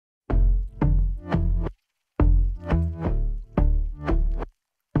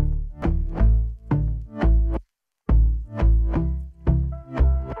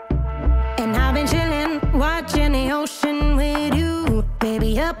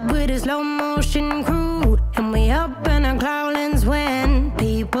with a slow motion crew, and we up in our growlings when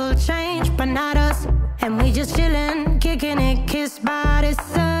people change, but not us. And we just chillin', kicking it, kissed by the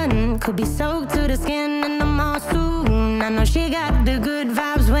sun. Could be soaked to the skin in the mall soon. I know she got the good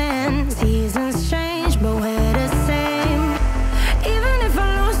vibes when seasons change, but we're the same. Even if I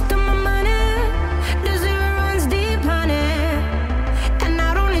lost all my money, the zero runs deep, honey. And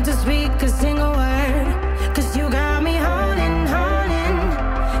I don't need to speak a single word, 'cause you got me holding, holding.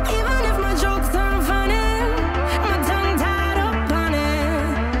 Even if my jokes aren't funny, my tongue tied up on it.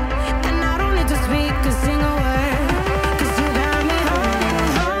 And I don't need to speak a single word, 'cause you got me holding,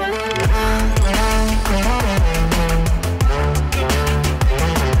 holding.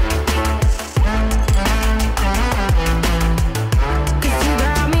 'Cause you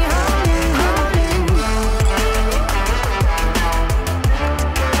got me holding, holding.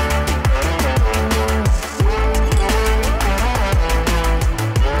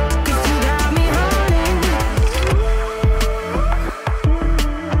 'Cause you got me holding.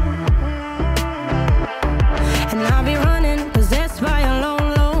 And I'll be running, possessed by a lone,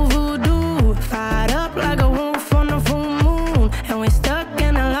 low voodoo. Fired up like a wolf on a full moon. And we're stuck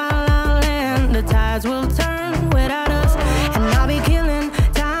in a la la land. The tides will turn without us. And I'll be killing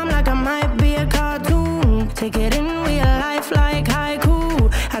time like I might be a cartoon. Take it in real life like haiku.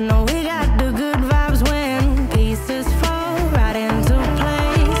 I know we got the good vibes when pieces fall right into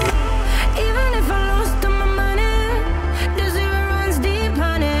place. Even if I lost all my money, the zero runs deep,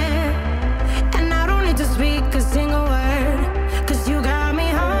 honey. And I don't need to speak a single word, 'cause you got me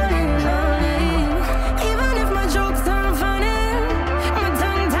holding, holding. Even if my jokes aren't funny, my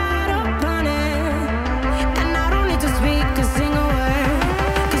tongue tied up on it. And I don't need to speak a single word,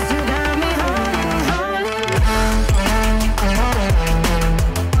 'cause you got me holding, holding.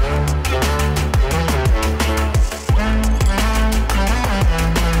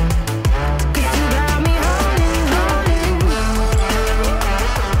 'Cause you got me holding, holding.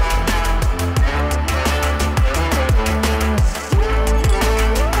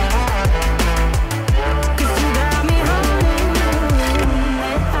 'Cause you got me holding.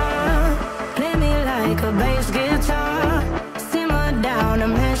 Play me like a bass guitar, simmer down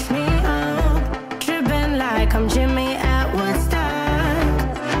and mash me up, tripping like I'm Jimmy at Woodstock.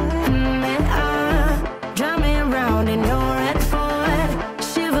 Drive me around in your red Ford,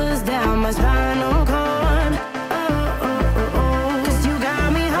 shivers down my spinal cord. Oh, oh, oh, oh. 'Cause you got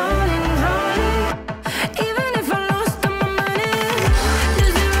me holding, holding. Even if I lost all my money, the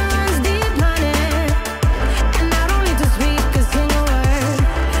zero runs deep, honey. And I don't need to speak a single word,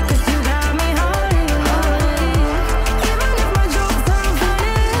 'cause you got me holding, holding. Even if my jokes aren't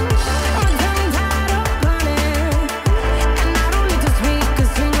funny, my tongue tied up on it. And I don't need to speak a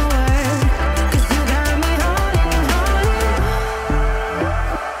single word, 'cause you got me holding, holding.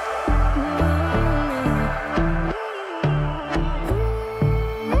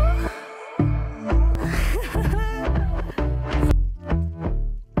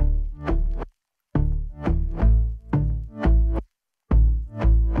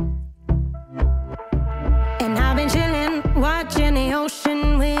 And I've been chillin', watching the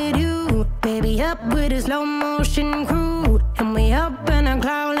ocean with you. Baby, up with a slow motion crew. And we up in our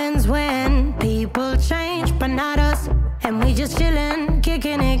growlings when people change, but not us. And we just chillin',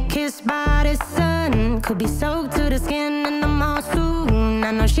 kicking it, kissed by the sun. Could be soaked to the skin in the mall soon.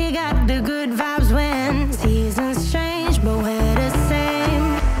 I know she got the good vibes when seasons change, but we're the same.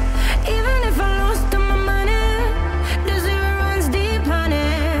 Even if I lost all my money, the zero runs deep,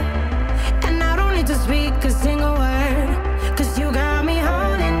 honey. And I don't need to speak a single word, 'cause you got me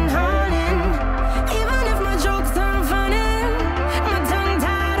holding, holding. Even if my jokes aren't funny, my tongue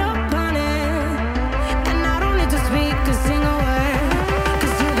tied up on it. And I don't need to speak a single word,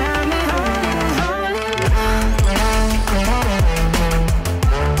 'cause you got me holding, holding.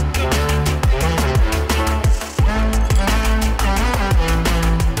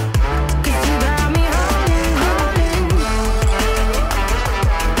 'Cause you got me holding, holding.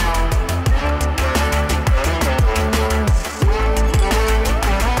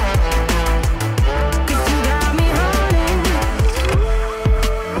 'Cause you got me holding.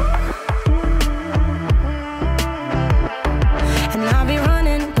 And I'll be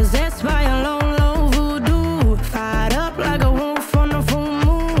running, possessed by a lone, low voodoo. Fired up like a wolf on a full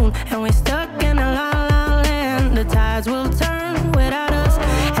moon. And we're stuck in a la la land. The tides will turn without us.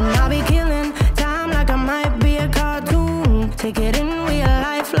 And I'll be killing time like I might be a cartoon. Take it in real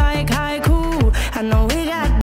life like haiku.